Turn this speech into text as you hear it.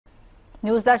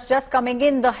News that's just coming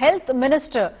in. The Health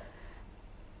Minister,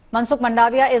 Mansukh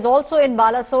Mandaviya, is also in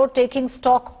Balasore taking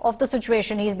stock of the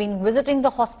situation. He's been visiting the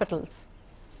hospitals.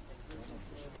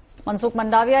 Mansukh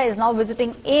Mandaviya is now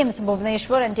visiting AIIMS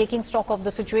Bhubaneswar and taking stock of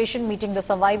the situation, meeting the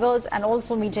survivors and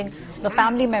also meeting the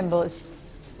family members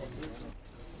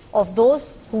of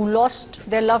those who lost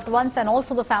their loved ones and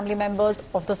also the family members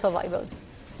of the survivors.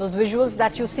 Those visuals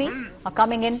that you see are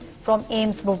coming in from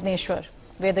AIIMS Bhubaneswar,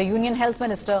 where the Union Health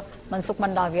Minister Mansukh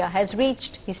Mandaviya has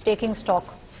reached. He's taking stock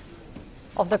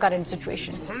of the current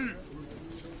situation.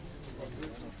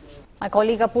 My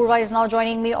colleague Apurva is now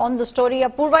joining me on the story.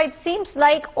 Apurva, it seems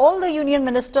like all the union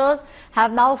ministers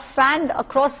have now fanned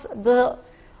across the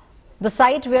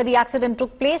site where the accident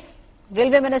took place.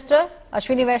 Railway Minister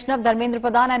Ashwini Vaishnav, Dharmendra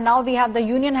Pradhan, and now we have the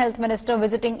Union Health Minister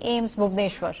visiting AIIMS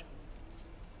Bhubaneswar.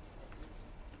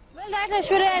 Well, right,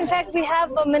 Ashwini. In fact, we have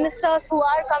ministers who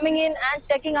are coming in and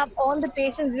checking up on the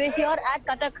patients. We're here at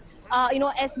Cuttack,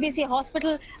 SBC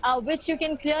hospital, which you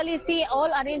can clearly see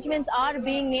all arrangements are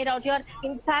being made out here.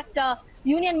 In fact,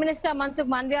 Union Minister Mansukh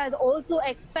Mandaviya is also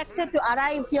expected to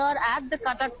arrive here at the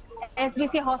Cuttack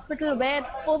SBC hospital, where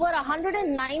over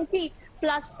 190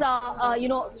 plus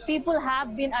people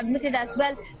have been admitted as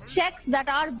well. Checks that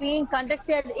are being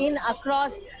conducted in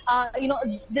across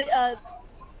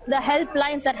the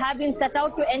helplines that have been set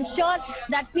out to ensure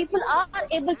that people are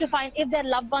able to find if their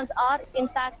loved ones are in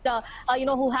fact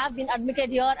who have been admitted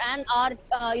here and are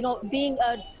being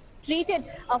treated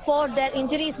for their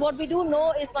injuries. What we do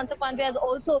know is Mansukh Mandaviya has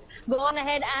also gone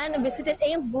ahead and visited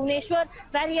AIIMS Bhubaneswar,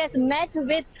 where he has met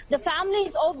with the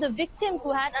families of the victims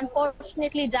who had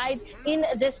unfortunately died in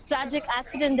this tragic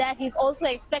accident there. He's also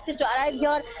expected to arrive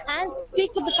here and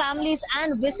speak with the families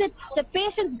and visit the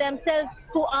patients themselves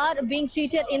who are being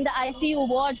treated in the ICU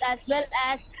wards as well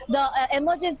as the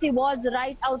emergency wards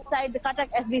right outside the Cuttack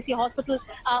SBC hospital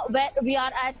where we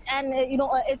are at. And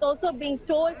it's also being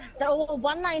told that over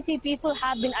 190 people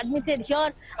have been admitted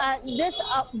here. This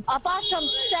apart from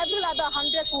several other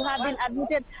hundreds who have been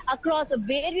admitted across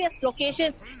various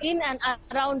locations in and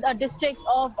around districts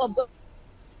of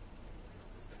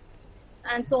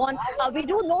and so on. We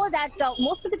do know that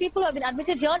most of the people who have been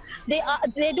admitted here,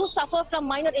 they do suffer from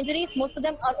minor injuries. Most of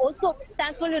them are also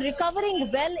thankfully recovering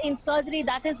well in surgery.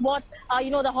 That is what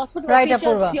the hospital officials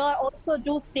Apurva. here also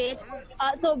do state.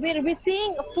 So we're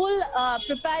seeing full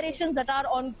preparations that are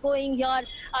ongoing here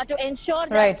to ensure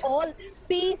that all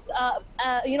peace,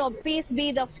 peace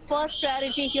be the first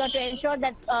priority here, to ensure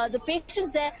that the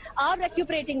patients there are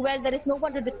recuperating well. There is no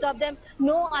one to disturb them.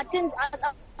 No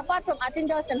apart from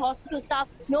attenders and hospital staff,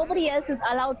 nobody else is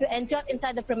allowed to enter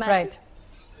inside the premises. Right.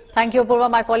 Thank you, Apurva.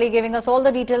 My colleague giving us all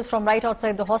the details from right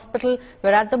outside the hospital,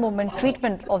 where at the moment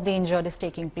treatment of the injured is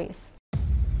taking place.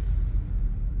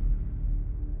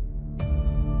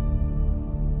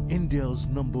 India's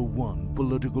 #1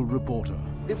 political reporter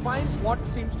defines what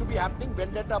seems to be happening,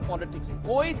 vendetta politics.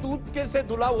 कोई दूध के से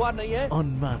धुला हुआ नहीं है.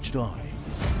 Unmatched eye,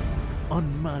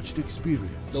 unmatched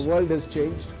experience. The world has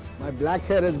changed. My black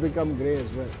hair has become grey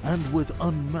as well. And with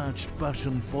unmatched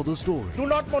passion for the story. Do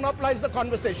not monopolize the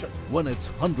conversation. When it's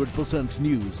 100%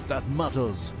 news that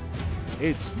matters.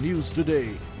 It's News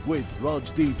Today with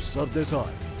Rajdeep Sardesai.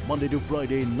 Monday to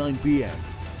Friday, 9 p.m.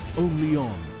 Only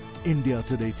on India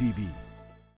Today TV.